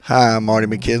Hi, I'm Marty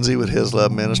McKenzie with His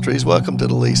Love Ministries. Welcome to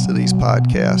the Least of These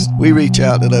podcasts. We reach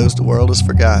out to those the world has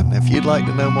forgotten. If you'd like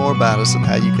to know more about us and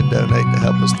how you can donate to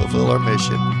help us fulfill our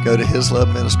mission, go to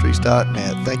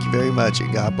hisloveministries.net. Thank you very much,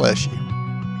 and God bless you.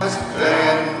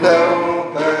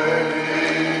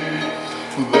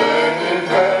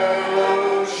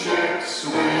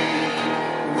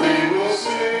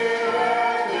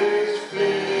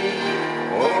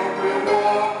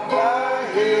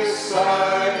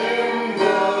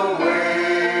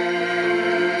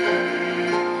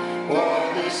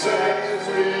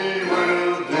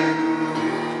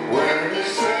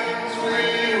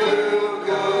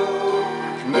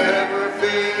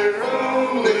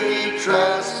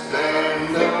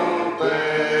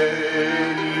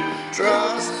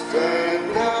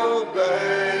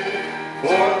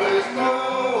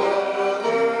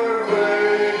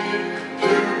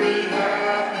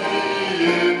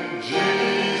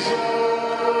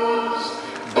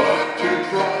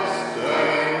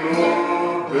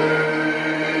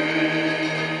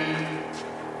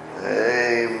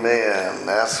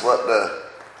 That's what the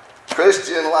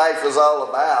Christian life is all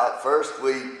about. First,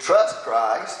 we trust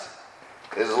Christ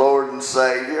as Lord and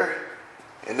Savior,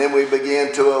 and then we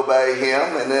begin to obey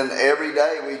Him, and then every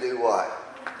day we do what?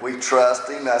 We trust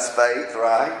Him. That's faith,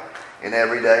 right? And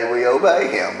every day we obey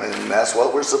Him, and that's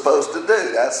what we're supposed to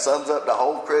do. That sums up the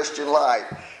whole Christian life.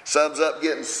 Sums up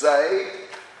getting saved.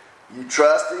 You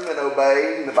trust Him and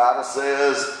obey Him. The Bible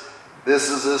says,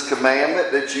 this is His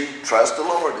commandment, that you trust the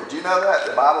Lord. Did you know that?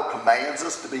 The Bible commands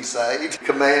us to be saved. It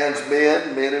commands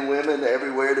men and women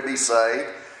everywhere to be saved.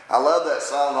 I love that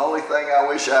song. The only thing I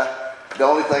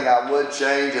would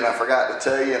change, and I forgot to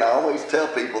tell you, and I always tell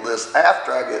people this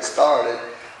after I get started,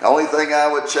 the only thing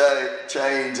I would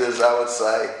change is I would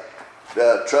say,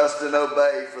 trust and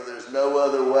obey, for there's no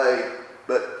other way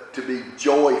but to be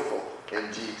joyful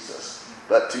in Jesus,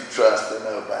 but to trust and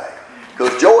obey.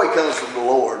 Because joy comes from the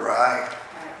Lord, right?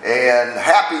 And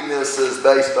happiness is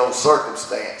based on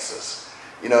circumstances.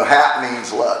 You know, hap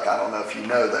means luck. I don't know if you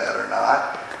know that or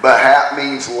not. But hap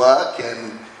means luck,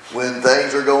 and when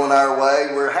things are going our way,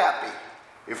 we're happy.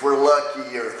 If we're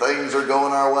lucky or things are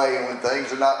going our way, and when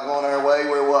things are not going our way,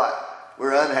 we're what?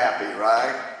 We're unhappy,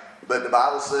 right? But the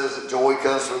Bible says that joy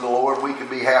comes from the Lord. We can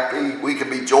be happy. We can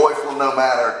be joyful no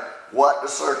matter what the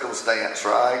circumstance,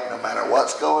 right? No matter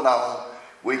what's going on.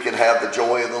 We can have the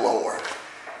joy of the Lord.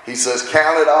 He says,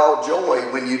 count it all joy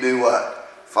when you do what?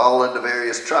 Fall into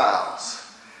various trials.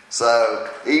 So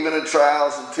even in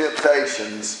trials and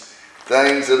temptations,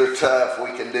 things that are tough,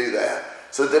 we can do that.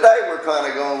 So today we're kind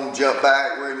of going to jump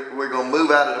back. We're going to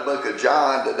move out of the book of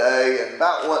John today, and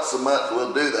about once a month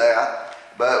we'll do that.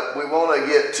 But we want to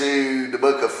get to the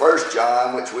book of 1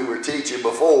 John, which we were teaching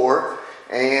before.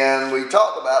 And we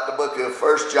talked about the book of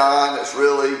 1 John. It's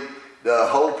really the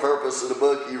whole purpose of the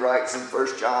book. He writes in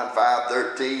 1 John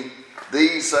 5:13,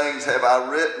 these things have I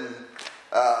written,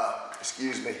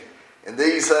 and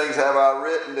these things have I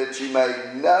written that you may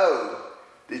know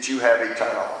that you have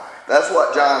eternal life. That's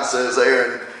what John says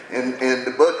there in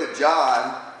the book of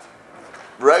John,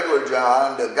 regular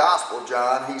John, the Gospel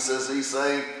John. He says these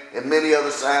things and many other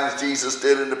signs Jesus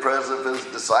did in the presence of His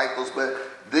disciples, but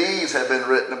these have been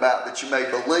written about that you may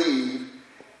believe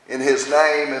in His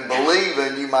name, and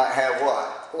believing you might have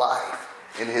what? Life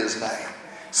in His name.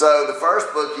 So the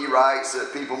first book he writes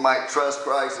that people might trust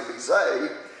Christ and be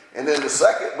saved. And then the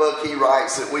second book he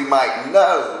writes that we might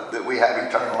know that we have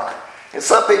eternal life. And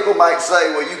some people might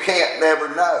say, well, you can't never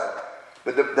know.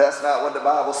 But that's not what the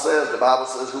Bible says. The Bible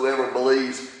says whoever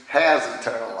believes has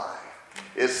eternal life.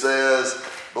 It says,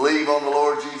 believe on the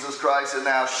Lord Jesus Christ and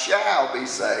thou shalt be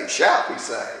saved. Shall be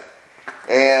saved.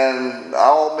 And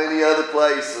all many other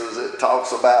places it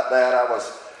talks about that.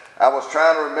 I was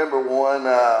trying to remember one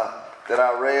that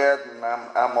I read, and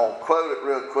I'm going to quote it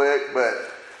real quick, but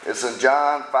it's in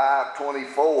John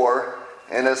 5:24,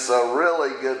 and it's a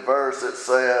really good verse. It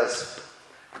says,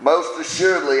 most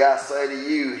assuredly I say to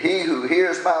you, he who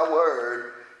hears my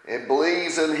word and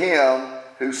believes in Him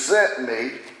who sent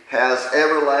me has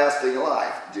everlasting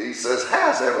life. Jesus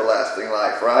has everlasting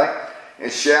life, right?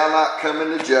 And shall not come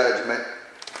into judgment,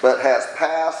 but has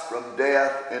passed from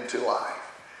death into life.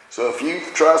 So if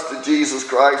you've trusted Jesus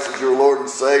Christ as your Lord and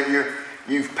Savior,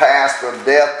 you've passed from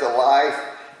death to life,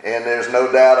 and there's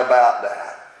no doubt about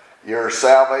that. Your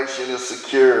salvation is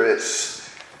secure. It's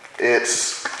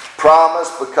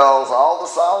promised, because all the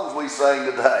songs we sing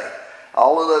today,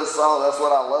 all of those songs, that's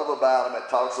what I love about them. It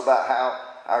talks about how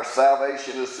our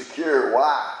salvation is secure.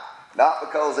 Why? Not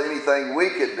because of anything we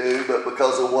could do, but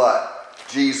because of what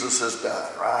Jesus has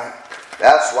done, right?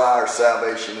 That's why our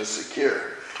salvation is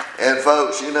secure. And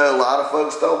folks, a lot of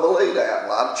folks don't believe that. A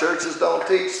lot of churches don't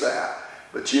teach that.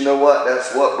 But you know what?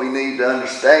 That's what we need to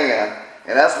understand.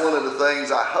 And that's one of the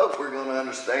things I hope we're going to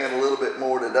understand a little bit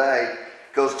more today.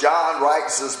 Because John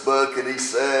writes this book and he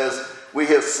says, we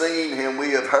have seen him,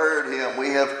 we have heard him, we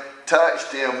have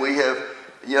touched him, we have,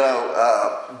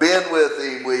 been with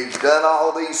him, we've done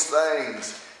all these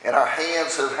things. And our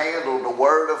hands have handled the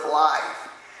word of life.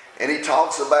 And he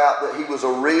talks about that he was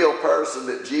a real person,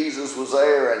 that Jesus was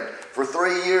there. And for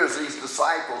 3 years, these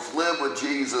disciples lived with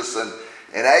Jesus and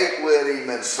ate with him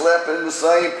and slept in the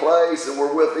same place and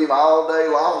were with him all day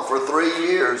long for 3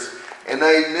 years. And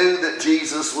they knew that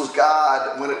Jesus was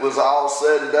God. When it was all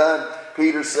said and done,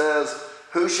 Peter says,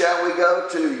 who shall we go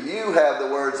to? You have the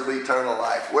words of eternal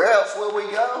life. Where else will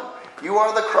we go? You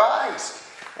are the Christ.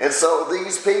 And so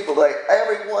these people,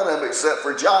 every one of them except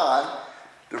for John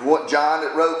that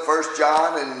wrote 1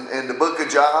 John and the book of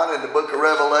John and the book of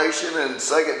Revelation and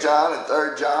 2 John and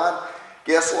 3 John,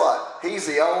 guess what? He's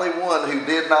the only one who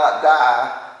did not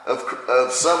die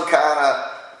of some kind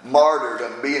of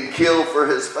martyrdom, being killed for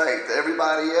his faith.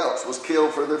 Everybody else was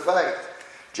killed for their faith.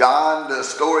 John, the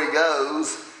story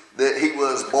goes that he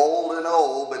was bold and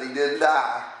old, but he didn't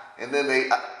die. And then they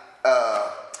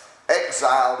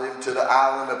exiled him to the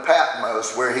island of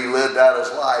Patmos, where he lived out his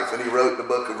life, and he wrote the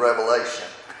book of Revelation.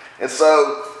 And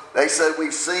so they said,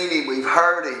 we've seen him, we've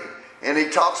heard him. And he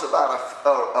talks about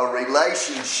a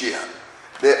relationship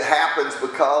that happens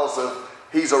because of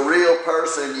he's a real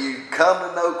person. You come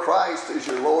to know Christ as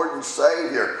your Lord and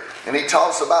Savior. And he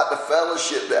talks about the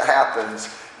fellowship that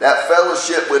happens, that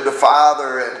fellowship with the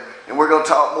Father. And we're going to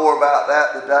talk more about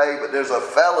that today. But there's a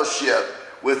fellowship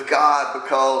with God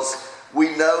because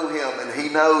we know him and he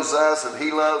knows us and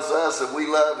he loves us and we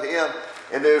love him.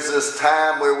 And there's this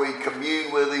time where we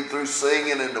commune with him through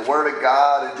singing and the Word of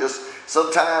God. And just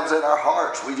sometimes in our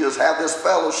hearts we just have this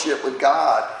fellowship with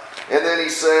God. And then he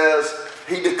says,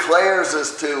 he declares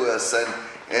this to us.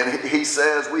 And he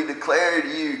says, we declare to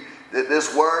you that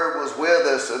this Word was with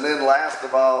us. And then last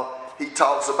of all, he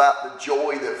talks about the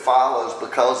joy that follows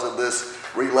because of this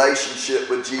relationship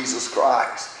with Jesus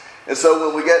Christ. And so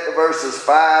when we get to verses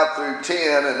 5 through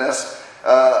 10,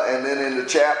 and then into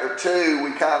chapter 2,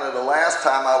 the last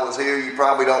time I was here, you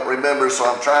probably don't remember, so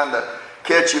I'm trying to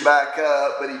catch you back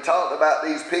up. But he talked about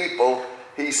these people.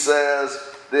 He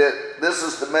says that this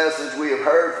is the message we have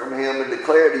heard from him and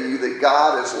declare to you that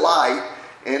God is light,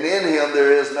 and in him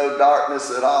there is no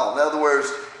darkness at all. In other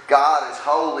words, God is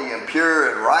holy and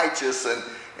pure and righteous,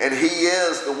 and he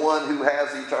is the one who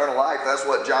has eternal life. That's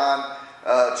what John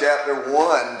chapter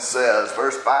 1 says,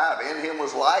 verse 5. In him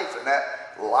was life, and that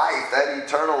life, that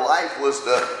eternal life was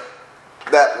the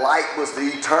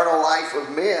eternal life of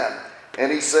men.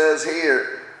 And he says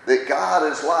here that God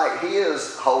is light. He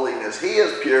is holiness. He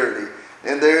is purity.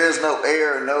 And there is no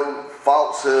error, no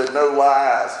falsehood, no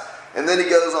lies. And then he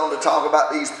goes on to talk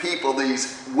about these people,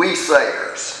 these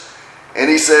we-sayers. And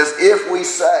he says, if we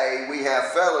say we have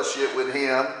fellowship with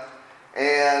him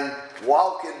and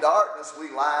walk in darkness, we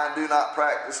lie and do not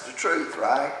practice the truth,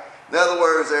 right? In other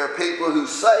words, there are people who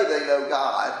say they know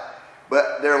God,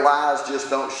 but their lives just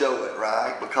don't show it,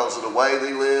 right? Because of the way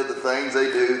they live, the things they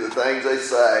do, the things they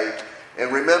say.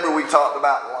 And remember, we talked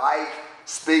about light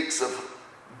speaks of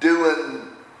doing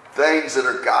things that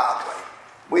are godly.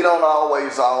 We don't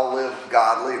always all live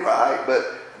godly, right?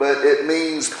 But it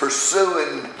means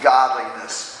pursuing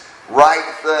godliness,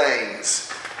 right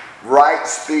things, right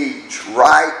speech,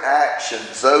 right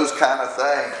actions, those kind of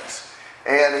things.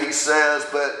 And he says,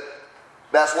 but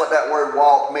that's what that word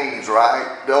walk means,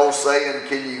 right? The old saying,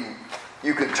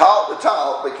 you can talk the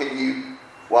talk, but can you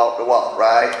walk the walk,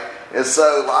 right? And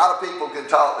so a lot of people can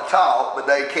talk the talk, but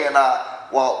they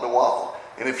cannot walk the walk.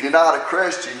 And if you're not a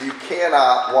Christian, you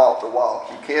cannot walk the walk.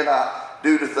 You cannot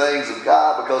do the things of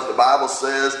God, because the Bible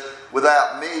says,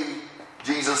 without me,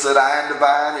 Jesus said, I am the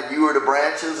vine and you are the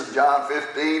branches in John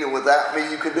 15, and without me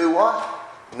you can do what?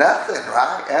 Nothing,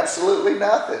 right? Absolutely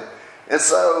nothing. And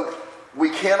so we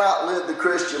cannot live the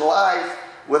Christian life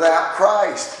without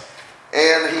Christ.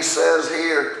 And he says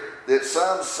here that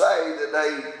some say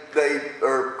that they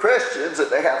are Christians, that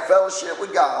they have fellowship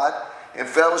with God and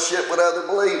fellowship with other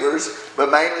believers, but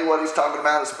mainly what he's talking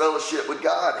about is fellowship with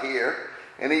God here.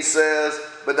 And he says,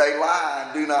 but they lie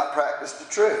and do not practice the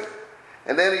truth.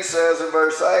 And then he says in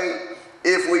verse 8,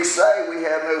 if we say we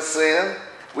have no sin,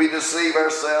 we deceive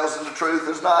ourselves and the truth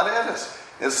is not in us.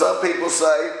 And some people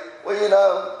say,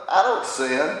 well, I don't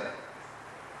sin.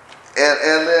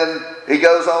 And then he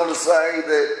goes on to say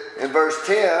that in verse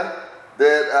 10,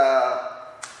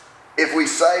 that if we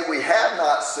say we have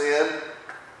not sinned,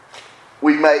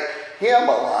 we make him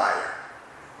a liar.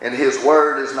 and His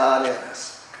Word is not in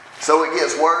us. So it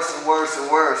gets worse and worse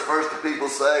and worse. First the people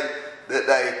say that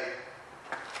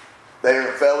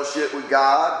they're in fellowship with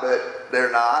God, but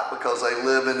they're not, because they're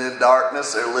living in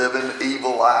darkness. They're living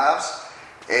evil lives.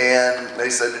 And they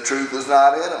said the truth is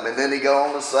not in them. And then he go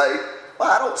on to say,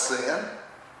 well, I don't sin.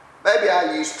 Maybe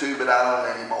I used to, but I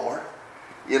don't anymore.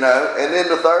 You know, and then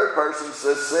the third person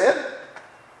says, sin?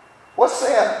 What's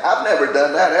sin? I've never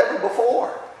done that ever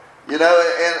before. You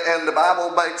know, and the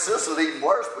Bible makes this even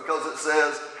worse, because it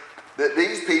says that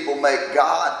these people make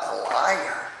God a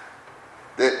liar.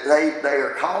 That they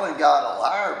are calling God a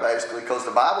liar, basically, because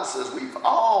the Bible says we've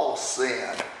all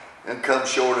sinned and come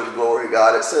short of the glory of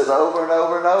God. It says over and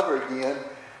over and over again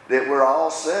that we're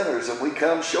all sinners and we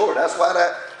come short. That's why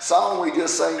that song we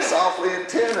just sang softly and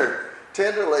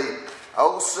tenderly,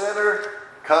 "O sinner,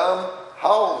 come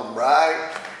home,"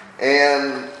 right?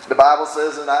 And the Bible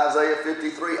says in Isaiah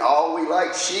 53, all we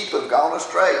like sheep have gone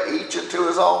astray, each into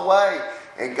his own way.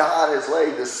 And God has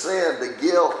laid the sin, the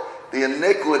guilt, the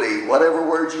iniquity, whatever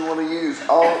words you want to use,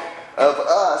 of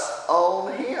us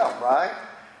on Him, right?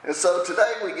 And so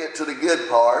today we get to the good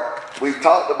part. We've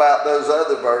talked about those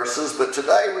other verses, but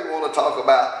today we want to talk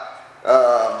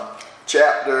about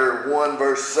chapter 1,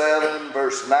 verse 7,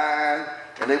 verse 9,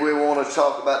 and then we want to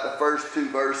talk about the first two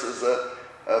verses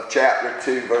of chapter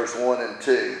 2, verse 1 and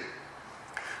 2.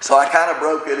 So I kind of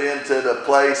broke it into the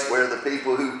place where the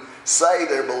people who say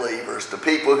they're believers, the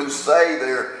people who say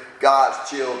they're God's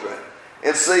children.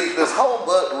 And see, this whole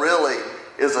book really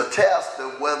is a test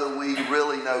of whether we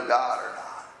really know God or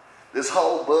not. This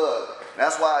whole book.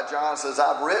 That's why John says,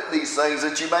 I've written these things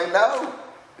that you may know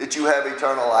that you have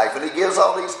eternal life. And he gives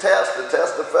all these tests, the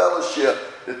test of fellowship,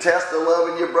 the test of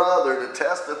loving your brother, the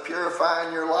test of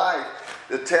purifying your life,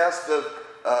 the test of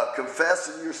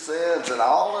confessing your sins, and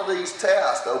all of these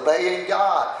tests, obeying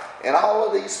God. And all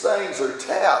of these things are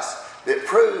tests that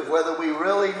prove whether we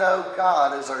really know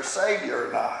God as our Savior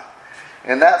or not.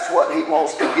 And that's what he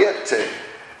wants to get to.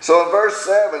 So in verse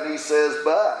 7 he says,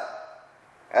 but,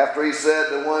 after he said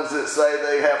the ones that say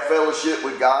they have fellowship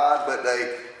with God, but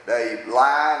they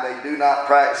lie, they do not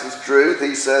practice truth,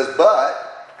 he says,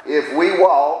 but if we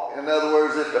walk, in other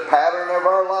words, if the pattern of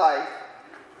our life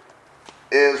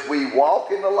is we walk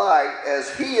in the light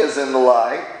as he is in the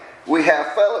light, we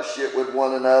have fellowship with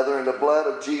one another, and the blood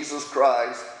of Jesus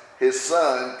Christ, his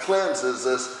Son, cleanses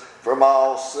us from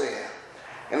all sin.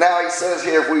 And now he says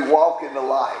here, if we walk in the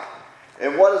light.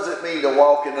 And what does it mean to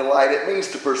walk in the light? It means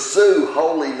to pursue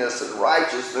holiness and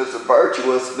righteousness and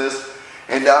virtuousness.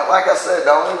 And like I said,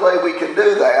 the only way we can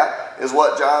do that is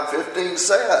what John 15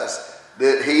 says.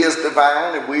 That he is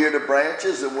divine and we are the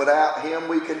branches, and without him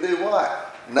we can do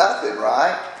what? Nothing,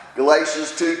 right?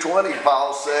 Galatians 2:20,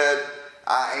 Paul said,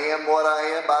 I am what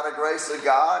I am by the grace of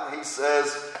God. And he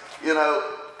says, you know,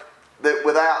 that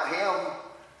without him,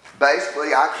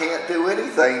 basically, I can't do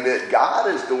anything. That God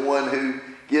is the one who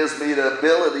gives me the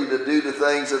ability to do the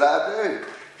things that I do.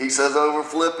 He says over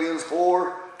Philippians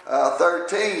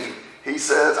 4:13, he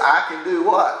says, I can do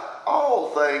what? All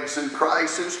things through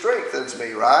Christ who strengthens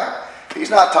me, right? He's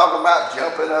not talking about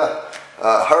jumping a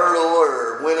hurdle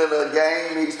or winning a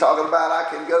game. He's talking about I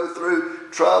can go through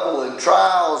trouble and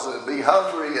trials and be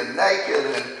hungry and naked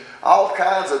and all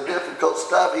kinds of difficult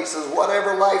stuff. He says,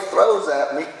 whatever life throws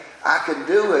at me, I can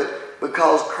do it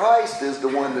because Christ is the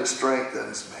one that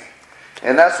strengthens me.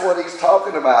 And that's what he's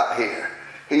talking about here.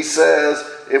 He says,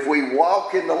 if we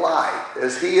walk in the light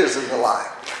as he is in the light,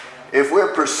 if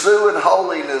we're pursuing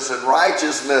holiness and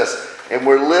righteousness and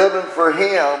we're living for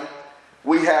him,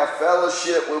 we have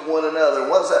fellowship with one another.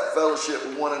 What is that fellowship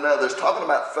with one another? It's talking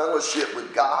about fellowship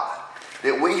with God.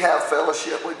 That we have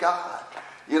fellowship with God.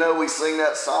 You know, we sing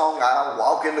that song, I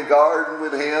walk in the garden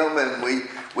with him, and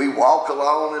we walk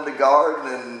alone in the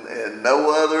garden, and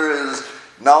no other is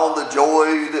known the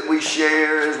joy that we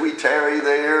share as we tarry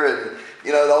there. And,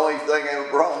 you know, the only thing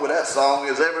wrong with that song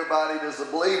is everybody that's the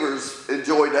believers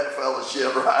enjoy that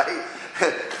fellowship, right?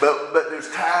 but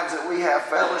there's times that we have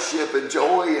fellowship and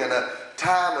joy and a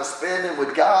time of spending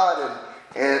with God,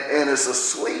 and it's a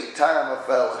sweet time of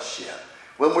fellowship.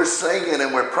 When we're singing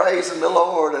and we're praising the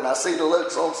Lord, and I see the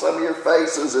looks on some of your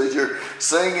faces as you're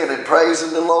singing and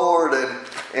praising the Lord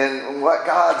and what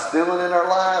God's doing in our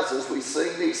lives as we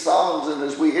sing these songs and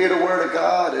as we hear the Word of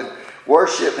God and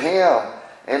worship him.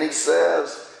 And he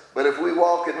says, but if we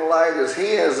walk in the light as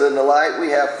he is in the light, we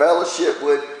have fellowship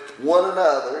with one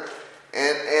another.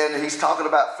 And he's talking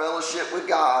about fellowship with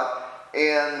God,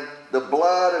 and the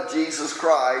blood of Jesus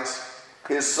Christ,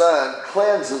 his Son,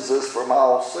 cleanses us from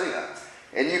all sin.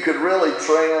 And you could really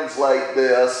translate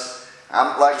this.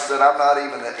 Like I said, I'm not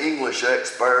even an English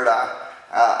expert.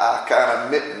 I kind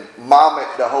of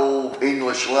mimicked the whole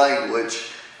English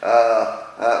language.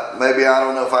 Maybe I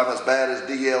don't know if I'm as bad as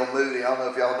D.L. Moody. I don't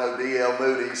know if y'all know D.L.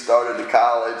 Moody. He started the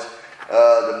college,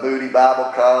 the Moody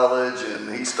Bible College,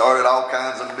 and he started all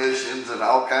kinds of missions and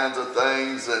all kinds of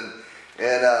things. And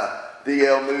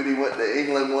D.L. Moody went to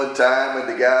England one time, and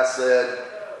the guy said,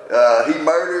 he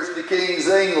murders the King's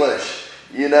English.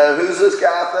 You know, who's this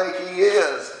guy think he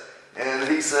is? And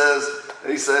he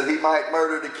said he might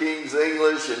murder the King's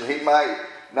English, and he might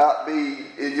not be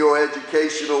in your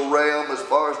educational realm as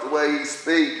far as the way he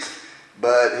speaks,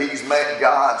 but he's met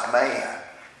God's man,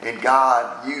 and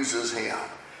God uses him.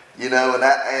 You know, and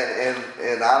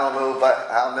I don't know if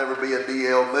I'll never be a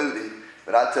D.L. Moody,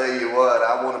 but I tell you what,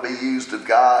 I want to be used of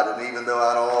God, and even though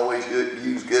I don't always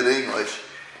use good English,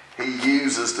 he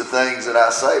uses the things that I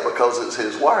say because it's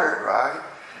his word, right?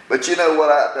 But you know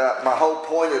what, my whole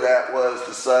point of that was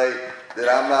to say that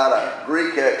I'm not a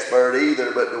Greek expert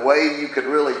either, but the way you could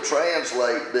really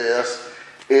translate this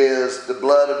is the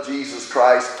blood of Jesus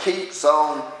Christ keeps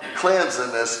on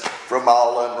cleansing us from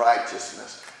all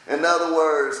unrighteousness. In other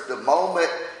words, the moment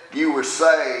you were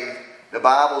saved, the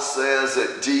Bible says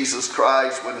that Jesus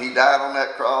Christ, when he died on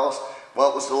that cross,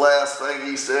 what was the last thing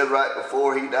he said right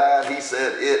before he died? He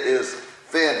said, "It is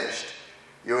finished.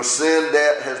 Your sin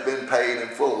debt has been paid in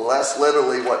full." Well, that's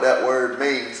literally what that word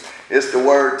means. It's the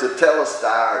word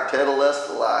tetelestai or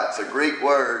tetelestai. It's a Greek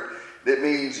word that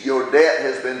means your debt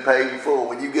has been paid in full.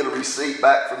 When you get a receipt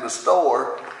back from the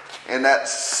store and that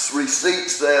receipt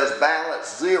says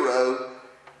balance zero,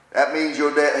 that means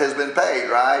your debt has been paid,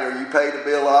 right? Or you paid the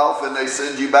bill off and they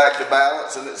send you back the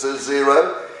balance and it says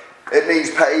zero. It means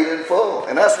paid in full.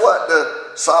 And that's what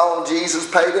the song Jesus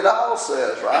Paid It All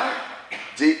says, right?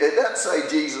 It doesn't say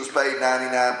Jesus paid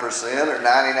 99% or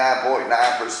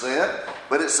 99.9%,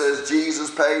 but it says Jesus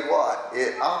paid what?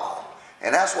 It all.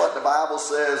 And that's what the Bible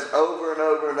says over and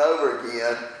over and over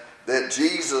again, that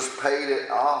Jesus paid it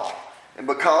all. And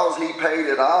because he paid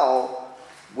it all,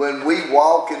 when we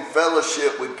walk in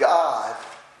fellowship with God,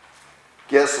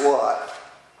 guess what?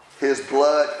 His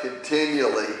blood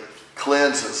continually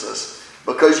cleanses us.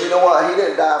 Because you know what? He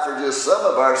didn't die for just some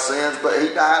of our sins, but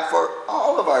he died for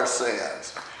all of our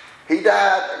sins. He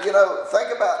died, you know,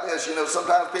 think about this. You know,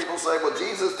 sometimes people say, well,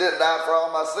 Jesus didn't die for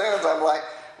all my sins. I'm like,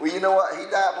 well, you know what? He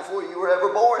died before you were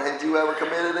ever born. Had you ever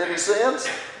committed any sins?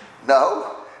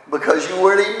 No, because you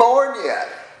weren't even born yet.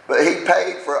 But he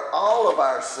paid for all of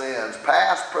our sins,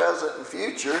 past, present, and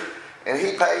future, and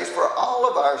he pays for all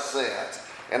of our sins.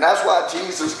 And that's why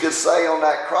Jesus could say on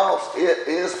that cross, "It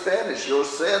is finished. Your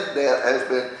sin debt has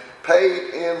been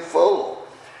paid in full."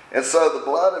 And so the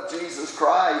blood of Jesus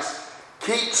Christ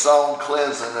keeps on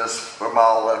cleansing us from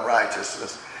all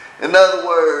unrighteousness. In other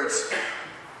words,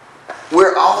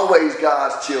 we're always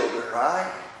God's children, right?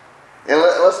 And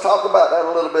let's talk about that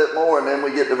a little bit more, and then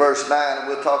we get to verse 9, and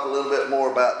we'll talk a little bit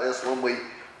more about this when we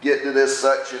get to this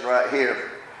section right here.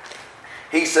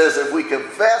 He says if we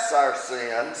confess our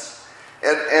sins,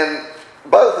 and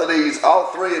both of these, all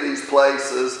three of these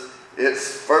places,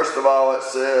 it's first of all it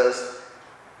says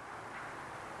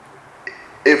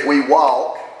if we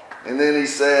walk, and then he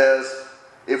says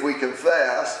if we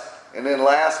confess, and then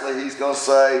lastly he's going to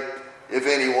say if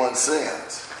anyone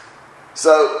sins.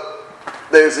 So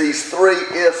there's these three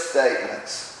if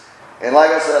statements. And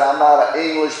like I said, I'm not an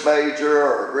English major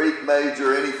or a Greek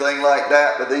major or anything like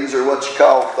that, but these are what you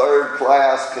call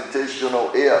third-class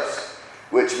conditional ifs,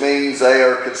 which means they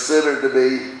are considered to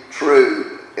be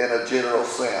true in a general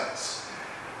sense.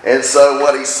 And so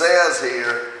what he says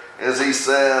here is he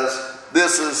says,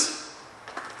 this is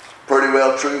pretty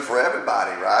well true for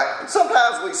everybody, right? And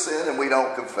sometimes we sin and we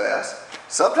don't confess.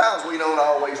 Sometimes we don't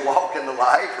always walk in the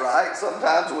light, right?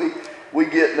 Sometimes we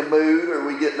get in the mood or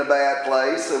we get in a bad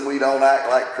place and we don't act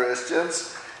like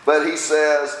Christians. But he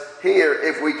says here,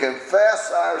 if we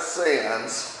confess our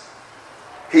sins,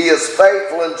 he is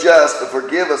faithful and just to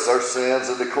forgive us our sins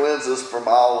and to cleanse us from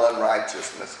all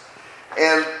unrighteousness.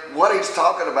 And what he's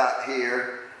talking about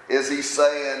here is he's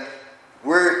saying,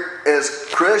 as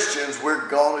Christians, we're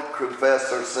going to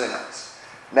confess our sins.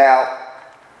 Now,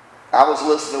 I was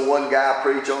listening to one guy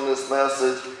preach on this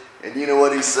message, and you know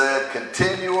what he said?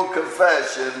 Continual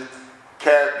confession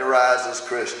characterizes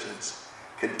Christians.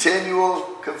 Continual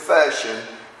confession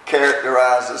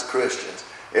characterizes Christians.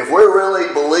 If we're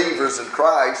really believers in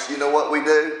Christ, you know what we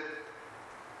do?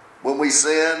 When we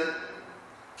sin,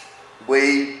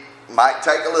 we might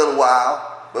take a little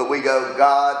while, but we go,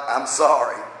 God, I'm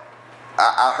sorry.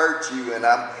 I hurt you, and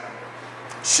I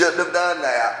shouldn't have done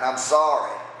that, and I'm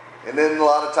sorry. And then a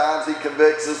lot of times he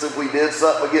convicts us if we did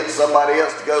something against somebody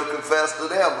else to go confess to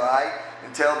them, right?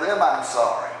 And tell them I'm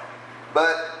sorry.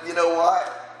 But you know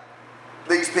what?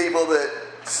 These people that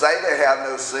say they have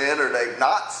no sin, or they've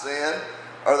not sinned,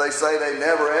 or they say they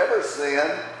never ever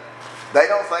sinned, they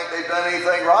don't think they've done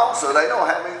anything wrong, so they don't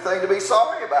have anything to be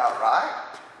sorry about, right?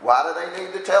 Why do they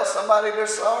need to tell somebody they're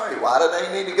sorry? Why do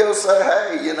they need to go say,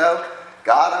 hey,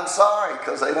 God, I'm sorry,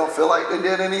 because they don't feel like they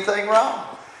did anything wrong?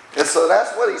 And so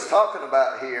that's what he's talking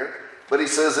about here. But he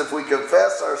says if we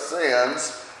confess our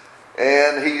sins,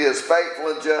 and he is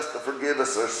faithful and just to forgive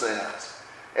us our sins.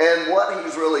 And what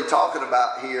he's really talking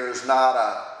about here is not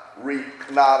a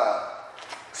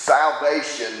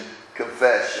salvation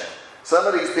confession. Some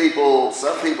people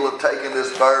have taken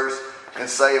this verse and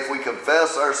say if we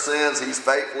confess our sins, he's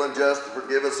faithful and just to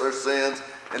forgive us our sins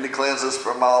and to cleanse us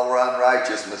from all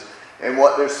unrighteousness. And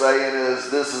what they're saying is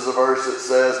this is a verse that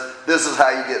says this is how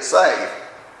you get saved.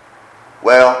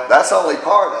 Well, that's only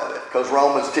part of it, because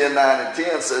Romans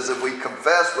 10:9-10 says if we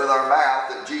confess with our mouth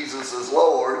that Jesus is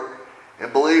Lord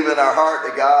and believe in our heart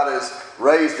that God has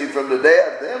raised him from the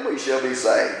dead, then we shall be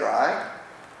saved, right?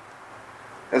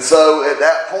 And so at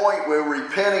that point, we're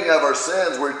repenting of our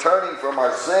sins, we're turning from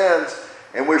our sins,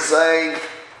 and we're saying,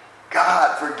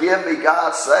 God, forgive me,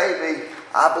 God, save me.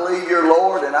 I believe you're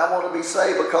Lord, and I want to be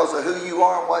saved because of who you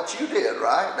are and what you did,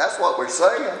 right? That's what we're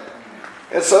saying.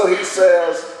 And so he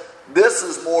says, this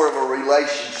is more of a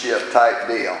relationship type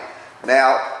deal.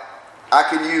 Now, I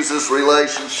can use this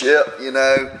relationship,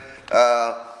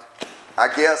 I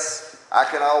guess I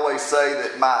can always say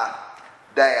that my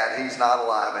dad, he's not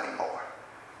alive anymore.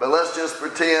 But let's just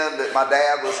pretend that my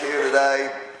dad was here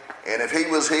today, and if he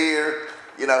was here,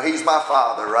 he's my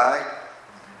father, right?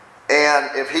 And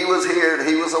if he was here and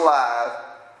he was alive,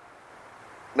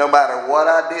 no matter what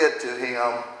I did to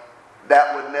him,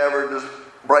 that would never just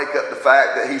break up the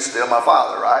fact that he's still my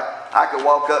father, right? I could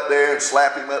walk up there and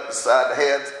slap him up beside the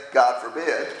head, God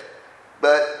forbid.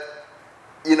 But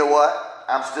you know what?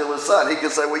 I'm still his son. He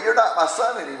could say, well, you're not my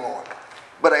son anymore.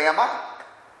 But am I?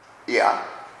 Yeah.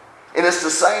 And it's the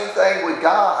same thing with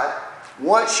God.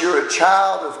 Once you're a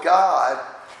child of God,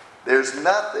 there's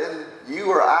nothing you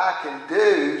or I can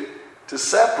do to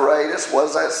separate us. What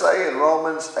does that say in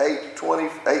Romans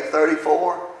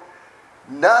 8:34?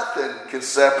 Nothing can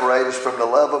separate us from the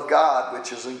love of God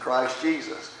which is in Christ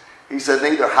Jesus. He said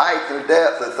neither height nor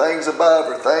depth or things above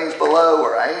or things below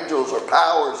or angels or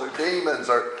powers or demons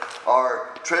or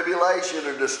tribulation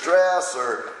or distress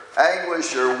or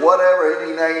anguish or whatever.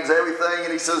 And he names everything,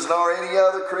 and he says nor any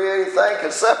other created thing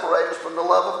can separate us from the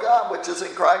love of God which is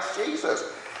in Christ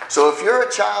Jesus. So if you're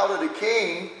a child of the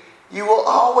King, you will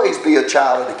always be a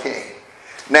child of the King.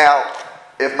 Now,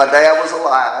 if my dad was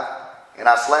alive and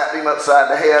I slapped him upside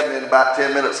the head, and then about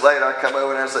 10 minutes later I come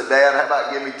over there and say, Dad, how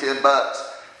about give me $10?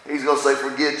 He's going to say,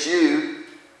 forget you.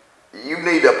 You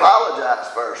need to apologize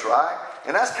first, right?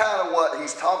 And that's kind of what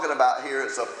he's talking about here.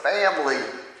 It's a family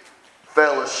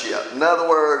fellowship. In other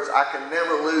words, I can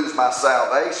never lose my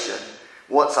salvation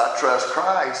once I trust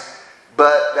Christ,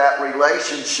 but that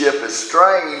relationship is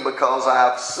strained because I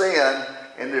have sinned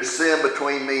and there's sin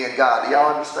between me and God. Do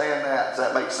y'all understand that? Does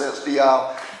that make sense to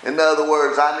y'all? In other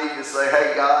words, I need to say,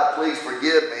 hey, God, please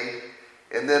forgive me.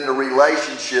 And then the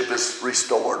relationship is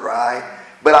restored, right?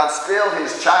 But I'm still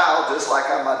his child, just like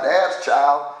I'm my dad's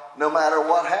child. No matter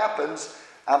what happens,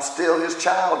 I'm still his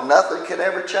child. Nothing can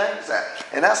ever change that.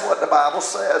 And that's what the Bible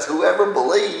says. Whoever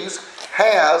believes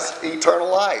has eternal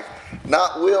life.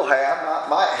 Not will have, not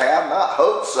might have, not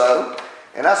hope so.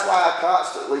 And that's why I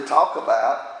constantly talk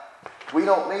about we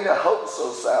don't need a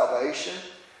hope-so salvation,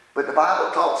 but the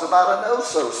Bible talks about a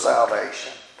know-so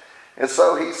salvation. And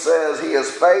so he says he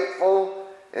is faithful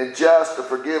and just to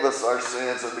forgive us our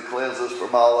sins and to cleanse us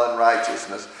from all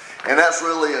unrighteousness. And that's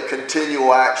really a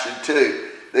continual action too,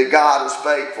 that God is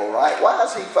faithful, right? Why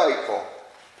is he faithful?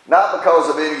 Not because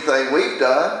of anything we've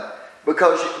done,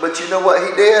 but you know what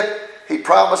he did? He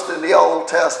promised in the Old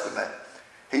Testament.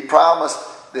 He promised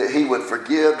that he would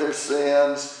forgive their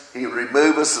sins. He'd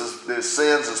remove their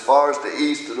sins as far as the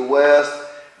east to the west,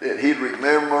 that he'd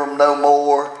remember them no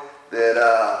more,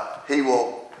 that he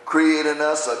will create in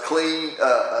us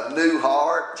a new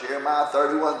heart, Jeremiah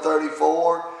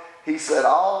 31:34. He said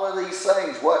all of these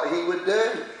things, what he would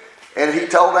do. And he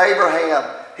told Abraham,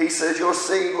 he says, your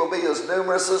seed will be as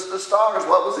numerous as the stars.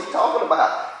 What was he talking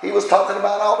about? He was talking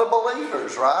about all the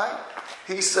believers, right?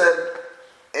 He said,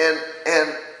 and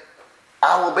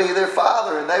I will be their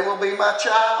father, and they will be my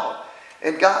child.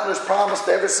 And God has promised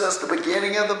ever since the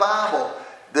beginning of the Bible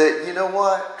that, you know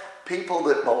what? People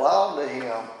that belong to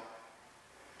him,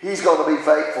 he's going to be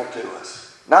faithful to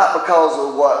us. Not because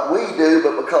of what we do,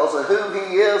 but because of who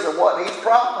he is and what he's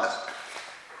promised.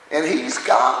 And he's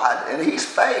God, and he's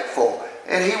faithful.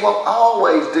 and he will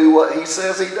always do what he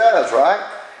says he does, right?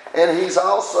 And he's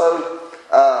also,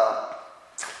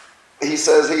 he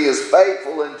says he is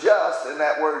faithful and just, and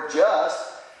that word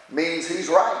just means he's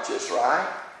righteous, right?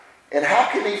 And how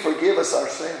can he forgive us our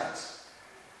sins?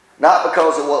 Not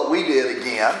because of what we did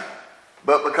again,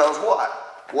 but because what?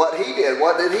 What he did.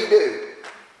 What did he do?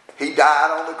 He died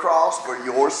on the cross for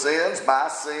your sins, my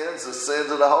sins, the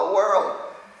sins of the whole world.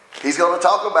 He's going to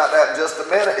talk about that in just a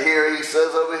minute here. He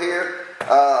says over here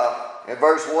in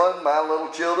verse 1, my little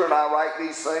children, I write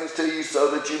these things to you so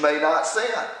that you may not sin.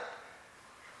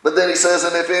 But then he says,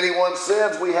 and if anyone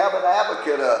sins, we have an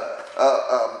advocate,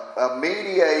 a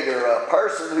mediator, a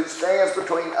person who stands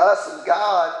between us and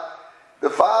God, the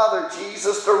Father,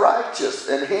 Jesus the righteous.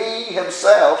 And he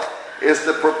himself is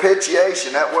the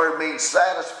propitiation. That word means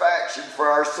satisfaction for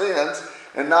our sins,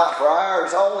 and not for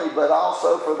ours only, but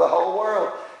also for the whole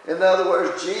world. In other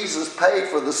words, Jesus paid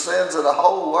for the sins of the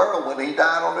whole world when he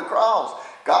died on the cross.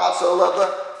 God so loved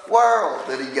the world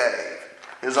that he gave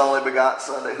his only begotten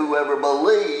Son, that whoever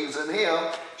believes in him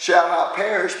shall not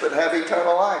perish but have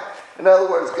eternal life. In other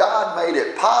words, God made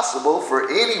it possible for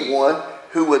anyone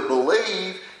who would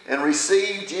believe and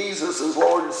receive Jesus as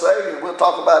Lord and Savior. We'll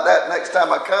talk about that next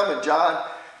time I come in John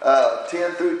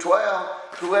 10 through 12.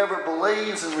 Whoever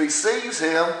believes and receives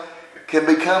him can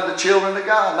become the children of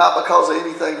God, not because of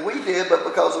anything we did, but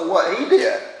because of what he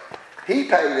did. He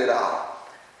paid it all.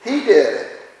 He did it.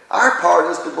 Our part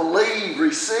is to believe,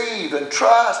 receive, and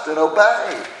trust, and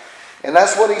obey. And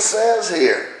that's what he says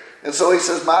here. And so he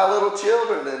says, my little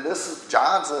children, and this is,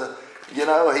 John's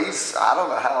he's, I don't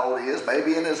know how old he is,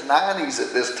 maybe in his 90s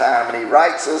at this time, and he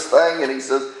writes this thing, and he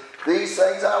says, these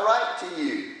things I write to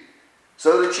you,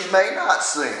 so that you may not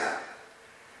sin.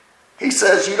 He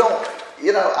says, I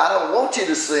don't want you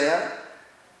to sin,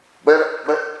 but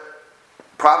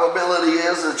probability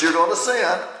is that you're going to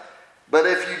sin. But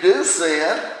if you do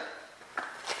sin,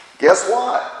 guess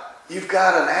what? You've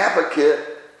got an advocate,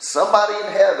 somebody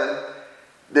in heaven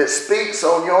that speaks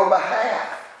on your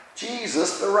behalf.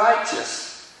 Jesus the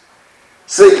righteous.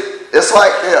 See, it's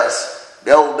like this.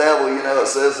 The old devil, it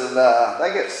says in, I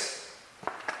think it's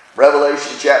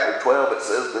Revelation chapter 12, it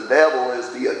says the devil is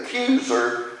the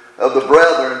accuser of the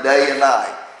brethren day and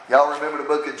night. Y'all remember the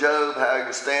book of Job, how he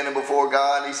was standing before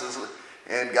God,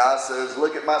 and God says,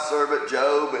 look at my servant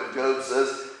Job, and Job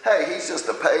says, hey, he's just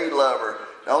a paid lover.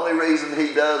 The only reason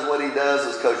he does what he does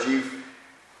is because you've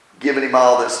given him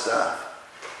all this stuff.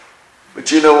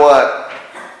 But you know what?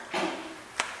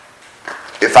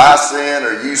 If I sin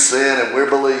or you sin and we're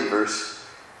believers,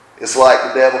 it's like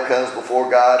the devil comes before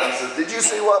God and says, did you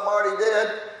see what Marty did?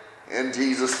 And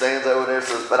Jesus stands over there and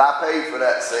says, but I paid for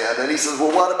that sin. And he says,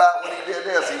 well, what about when he did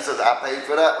this? He says, I paid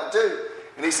for that one too.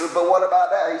 And he says, but what about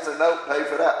that? He said, nope, pay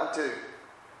for that one too.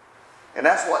 And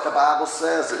that's what the Bible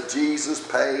says, that Jesus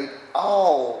paid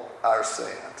all our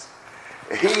sins.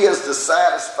 He is the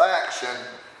satisfaction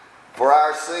for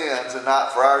our sins, and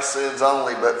not for our sins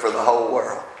only, but for the whole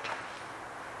world.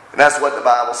 And that's what the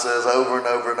Bible says over and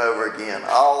over and over again,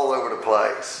 all over the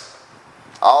place.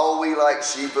 All we like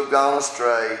sheep have gone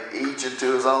astray, each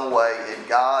into his own way, and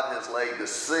God has laid the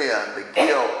sin, the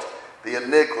guilt, the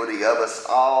iniquity of us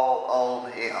all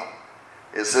on him.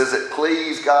 It says it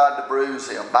pleased God to bruise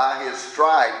him. By his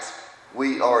stripes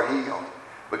we are healed.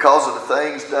 Because of the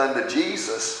things done to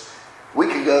Jesus, we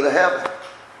can go to heaven.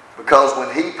 Because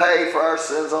when he paid for our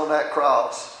sins on that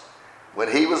cross,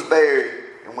 when he was buried,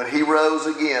 and when he rose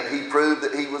again, he proved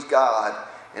that he was God,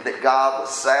 and that God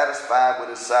was satisfied with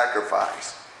his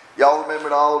sacrifice. Y'all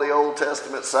remember all the Old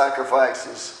Testament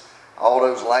sacrifices? All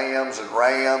those lambs and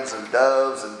rams and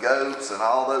doves and goats and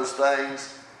all those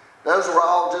things? Those were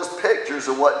all just pictures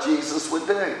of what Jesus would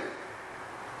do.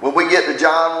 When we get to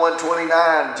John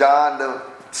 1:29, John, the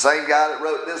same guy that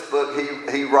wrote this book,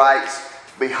 he writes,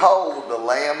 behold the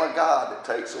Lamb of God that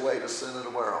takes away the sin of the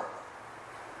world.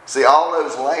 See, all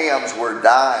those lambs were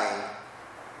dying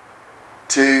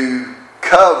to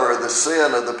cover the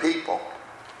sin of the people.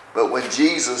 But when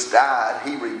Jesus died,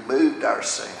 he removed our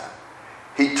sin.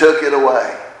 He took it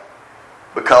away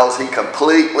because he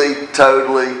completely,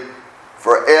 totally,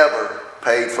 forever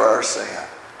paid for our sin.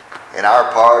 And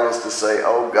our part is to say,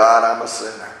 oh God, I'm a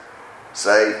sinner.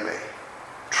 Save me.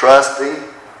 Trust him,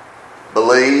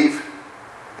 believe,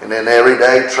 and then every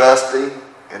day trust him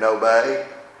and obey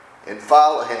and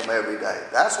follow him every day.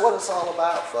 That's what it's all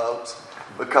about, folks,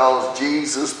 because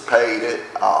Jesus paid it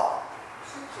all.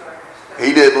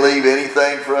 He didn't leave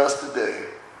anything for us to do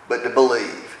but to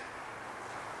believe.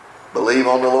 Believe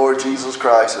on the Lord Jesus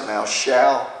Christ and thou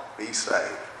shalt be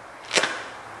saved.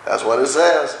 That's what it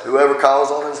says. Whoever calls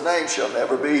on his name shall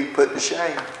never be put to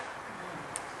shame.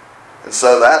 And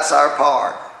so that's our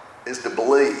part, is to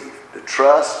believe, to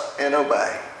trust and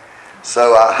obey.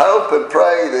 So I hope and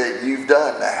pray that you've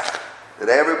done that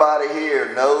everybody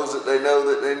here knows that they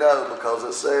know, because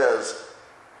it says,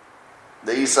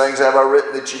 these things have I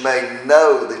written that you may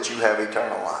know that you have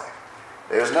eternal life.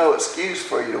 There's no excuse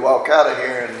for you to walk out of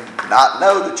here and not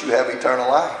know that you have eternal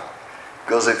life.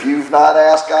 Because if you've not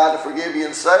asked God to forgive you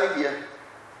and save you,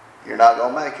 you're not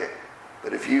going to make it.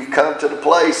 But if you've come to the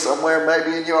place somewhere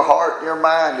maybe in your heart and your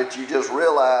mind that you just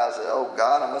realize, oh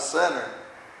God, I'm a sinner,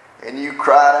 and you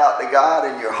cried out to God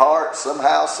in your heart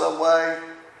somehow, some way,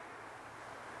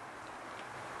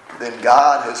 then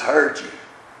God has heard you.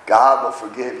 God will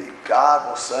forgive you. God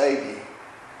will save you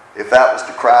if that was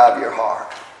the cry of your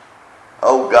heart.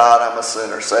 Oh God, I'm a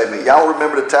sinner, save me. Y'all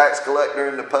remember the tax collector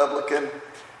and the publican?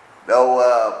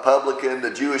 Publican,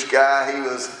 the Jewish guy, he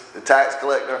was the tax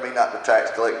collector. I mean, not the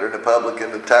tax collector and the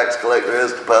publican. The tax collector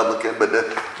is the publican. But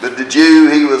the Jew,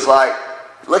 he was like,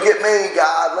 look at me,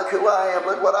 God. Look who I am.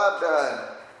 Look what I've done.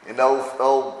 And the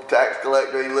old tax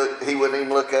collector, he wouldn't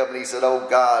even look up, and he said, oh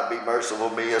God, be merciful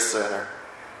to me, a sinner.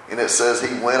 And it says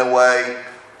he went away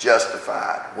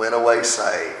justified, went away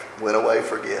saved, went away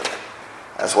forgiven.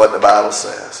 That's what the Bible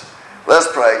says.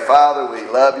 Let's pray. Father, we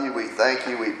love you, we thank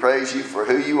you, we praise you for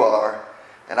who you are.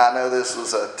 And I know this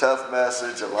was a tough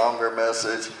message, a longer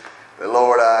message, but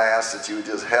Lord, I ask that you would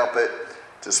just help it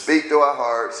to speak to our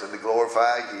hearts and to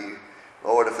glorify you.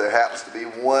 Lord, if there happens to be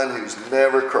one who's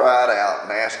never cried out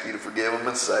and asked you to forgive them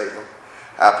and save them,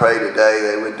 I pray today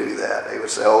they would do that. They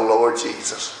would say, oh Lord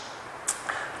Jesus,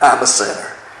 I'm a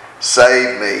sinner.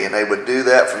 Save me. And they would do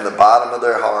that from the bottom of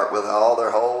their heart with all their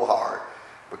whole heart.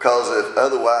 Because if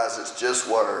otherwise it's just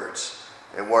words,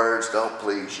 and words don't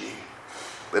please you.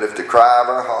 But if the cry of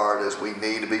our heart is we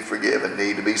need to be forgiven,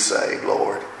 need to be saved,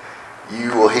 Lord,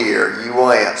 you will hear, you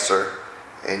will answer,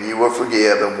 and you will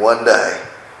forgive. And one day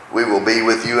we will be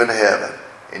with you in heaven,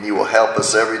 and you will help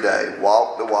us every day,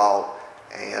 walk the walk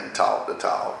and talk the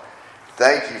talk.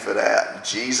 Thank you for that. In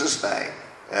Jesus' name,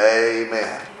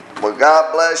 amen. Well,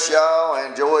 God bless y'all. I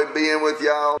enjoyed being with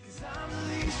y'all.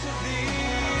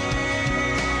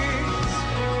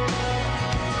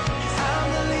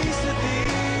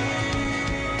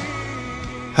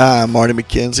 Hi, I'm Marty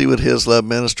McKenzie with His Love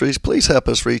Ministries. Please help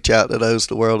us reach out to those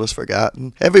the world has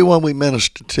forgotten. Everyone we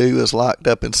minister to is locked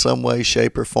up in some way,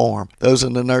 shape, or form. Those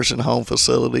in the nursing home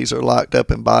facilities are locked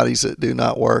up in bodies that do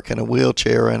not work, in a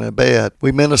wheelchair or in a bed.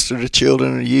 We minister to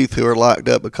children and youth who are locked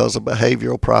up because of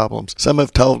behavioral problems. Some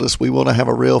have told us we want to have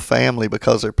a real family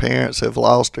because their parents have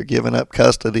lost or given up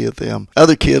custody of them.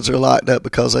 Other kids are locked up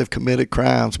because they've committed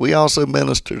crimes. We also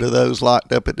minister to those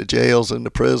locked up at the jails and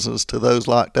the prisons, to those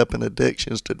locked up in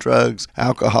addictions to drugs,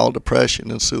 alcohol,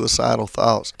 depression, and suicidal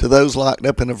thoughts, to those locked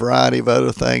up in a variety of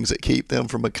other things that keep them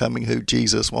from becoming who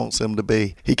Jesus wants them to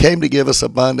be. He came to give us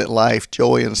abundant life,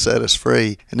 joy, and set us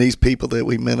free, and these people that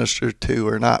we minister to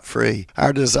are not free.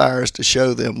 Our desire is to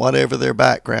show them, whatever their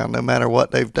background, no matter what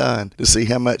they've done, to see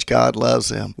how much God loves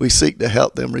them. We seek to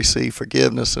help them receive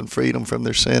forgiveness and freedom from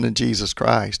their sin in Jesus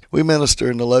Christ. We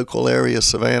minister in the local area,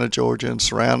 Savannah, Georgia, and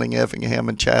surrounding Effingham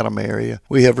and Chatham area.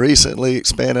 We have recently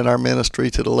expanded our ministry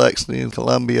to the Lexington,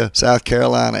 Columbia, South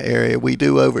Carolina area. We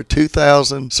do over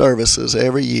 2,000 services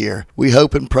every year. We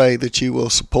hope and pray that you will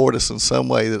support us in some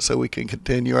way so we can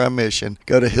continue our mission.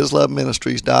 Go to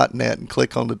hisloveministries.net and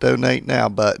click on the Donate Now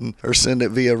button, or send it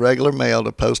via regular mail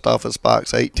to Post Office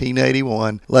Box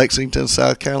 1881, Lexington,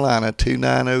 South Carolina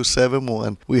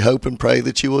 29071. We hope and pray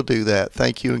that you will do that.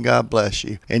 Thank you and God bless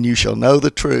you. And you shall know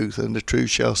the truth, and the truth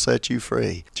shall set you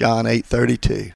free. John 8:32.